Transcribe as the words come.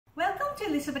Welcome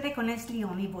to Elizabeth Econes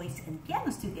Leone Voice and Piano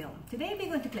Studio. Today we're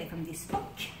going to play from this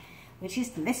book, which is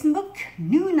the lesson book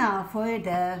Noona for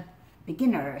the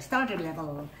beginner starter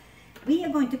level. We are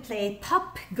going to play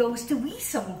Pop Goes to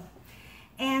Weasel.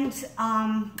 And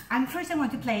first I'm going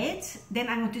to play it, then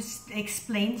I'm going to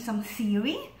explain some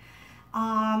theory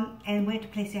and where to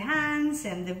place your hands,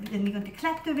 and then we're going to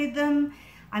clap the rhythm.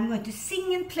 I'm going to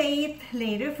sing and play it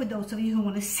later for those of you who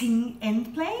want to sing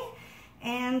and play.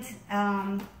 And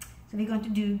so we're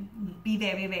going to be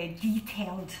very, very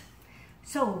detailed.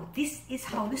 So this is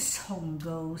how the song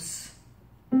goes.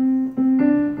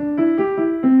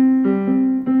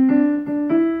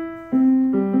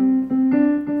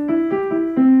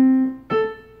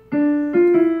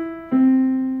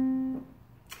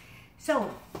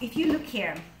 So if you look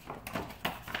here,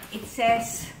 it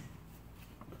says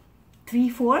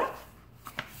 3/4.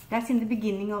 That's in the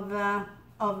beginning of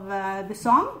the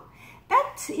song.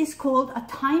 That is called a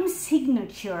time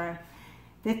signature.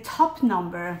 The top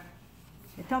number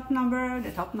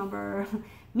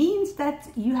means that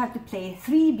you have to play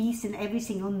 3 beats in every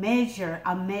single measure.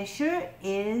 A measure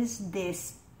is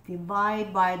this,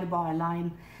 divide by the bar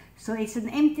line. So it's an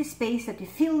empty space that you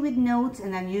fill with notes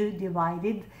and then you divide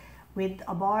it with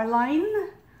a bar line.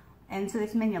 And so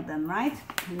there's many of them, right?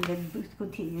 And then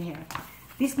continue here.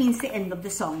 This means the end of the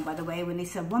song, by the way, when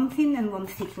it's a 1 thin and 1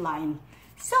 thick line.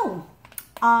 So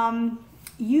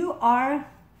you are,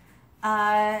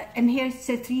 and here's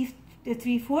the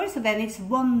 3/4, so then it's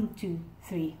 1 2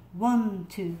 3 1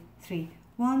 2 3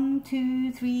 1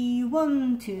 2 3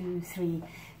 1 2 3.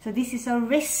 So this is a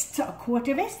rest, a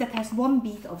quarter rest that has 1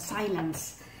 beat of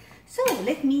silence. So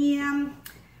let me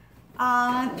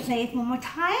play it one more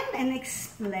time and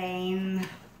explain.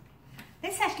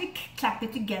 Let's actually clap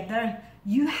it together.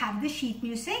 You have the sheet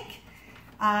music.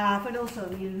 For those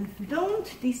of you who don't,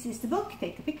 this is the book.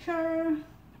 Take a picture.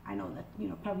 I know that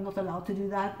you're probably not allowed to do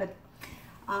that, but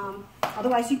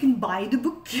otherwise you can buy the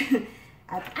book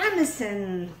at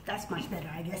Amazon. That's much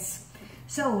better, I guess.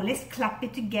 So let's clap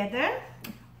it together.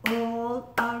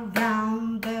 All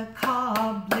around the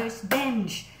cobbler's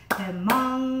bench, the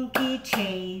monkey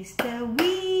chased the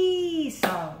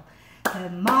weasel. The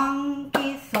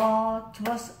monkey thought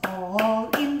was all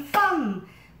in fun.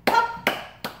 Pop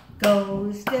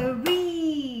goes the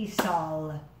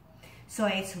weasel. So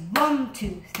it's 1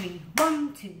 2 3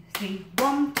 1 2 3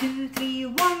 1 2 3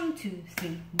 1 2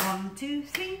 3 1 2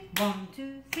 3 1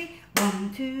 2 3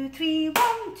 1 2 3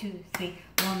 1 2 3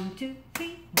 1 2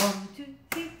 3 1 2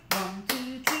 3 1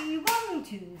 2 3 1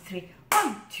 2 3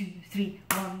 1 2 3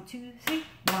 1 2 3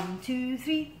 1 2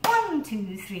 3 1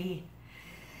 2 3.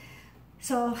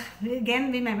 So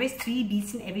again, remember it's 3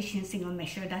 beats in every single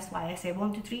measure. That's why I say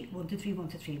 1 2 3 1 2 3 1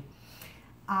 2 3.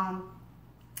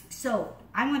 So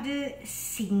I'm going to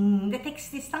sing the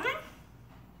text this time.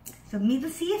 So middle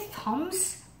C,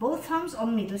 thumbs, both thumbs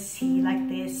on middle C like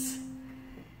this.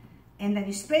 And then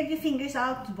you spread your fingers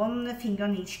out, 1 finger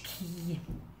on each key.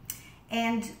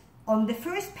 And on the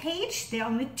first page, there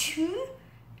are only 2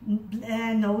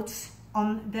 notes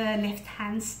on the left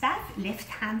hand staff. Left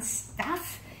hand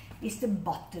staff is the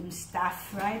bottom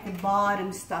staff, right? The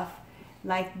bottom staff,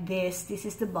 like this. This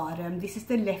is the bottom, this is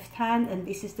the left hand, and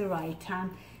this is the right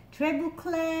hand. Treble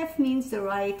clef means the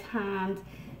right hand.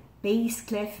 Bass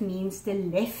clef means the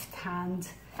left hand.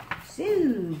 So,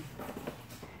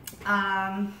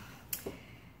 and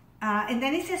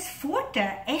then it says forte.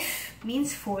 F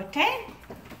means forte.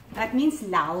 That means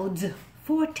loud.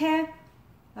 Forte,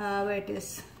 where it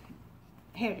is?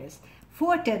 Here it is.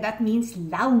 Forte, that means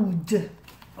loud.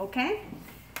 Okay?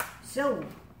 So,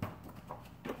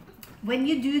 when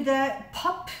you do the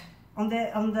pop on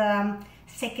the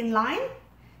second line,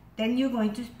 then you're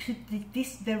going to put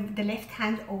the left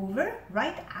hand over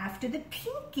right after the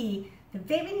pinky, the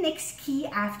very next key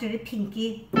after the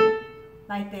pinky,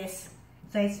 like this.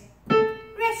 So it's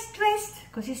rest, rest,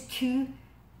 because it's 2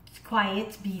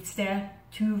 quiet beats there,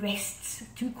 2 rests,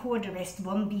 2 quarter rests,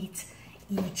 1 beat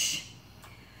each.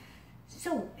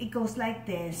 So it goes like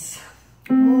this.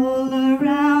 All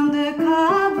around the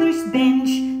cobbler's bench,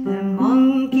 the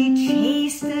monkey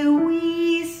chased the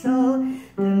weasel.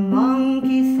 The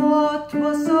monkey thought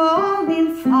was all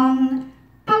in fun.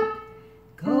 Pop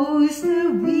goes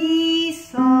the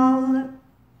weasel.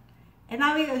 And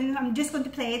now I'm just going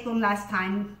to play it one last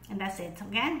time, and that's it,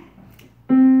 okay?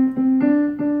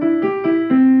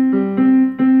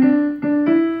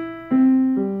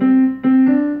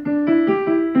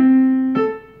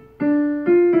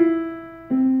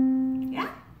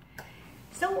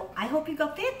 I hope you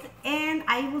got it, and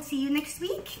I will see you next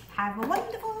week. Have a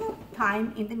wonderful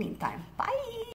time in the meantime.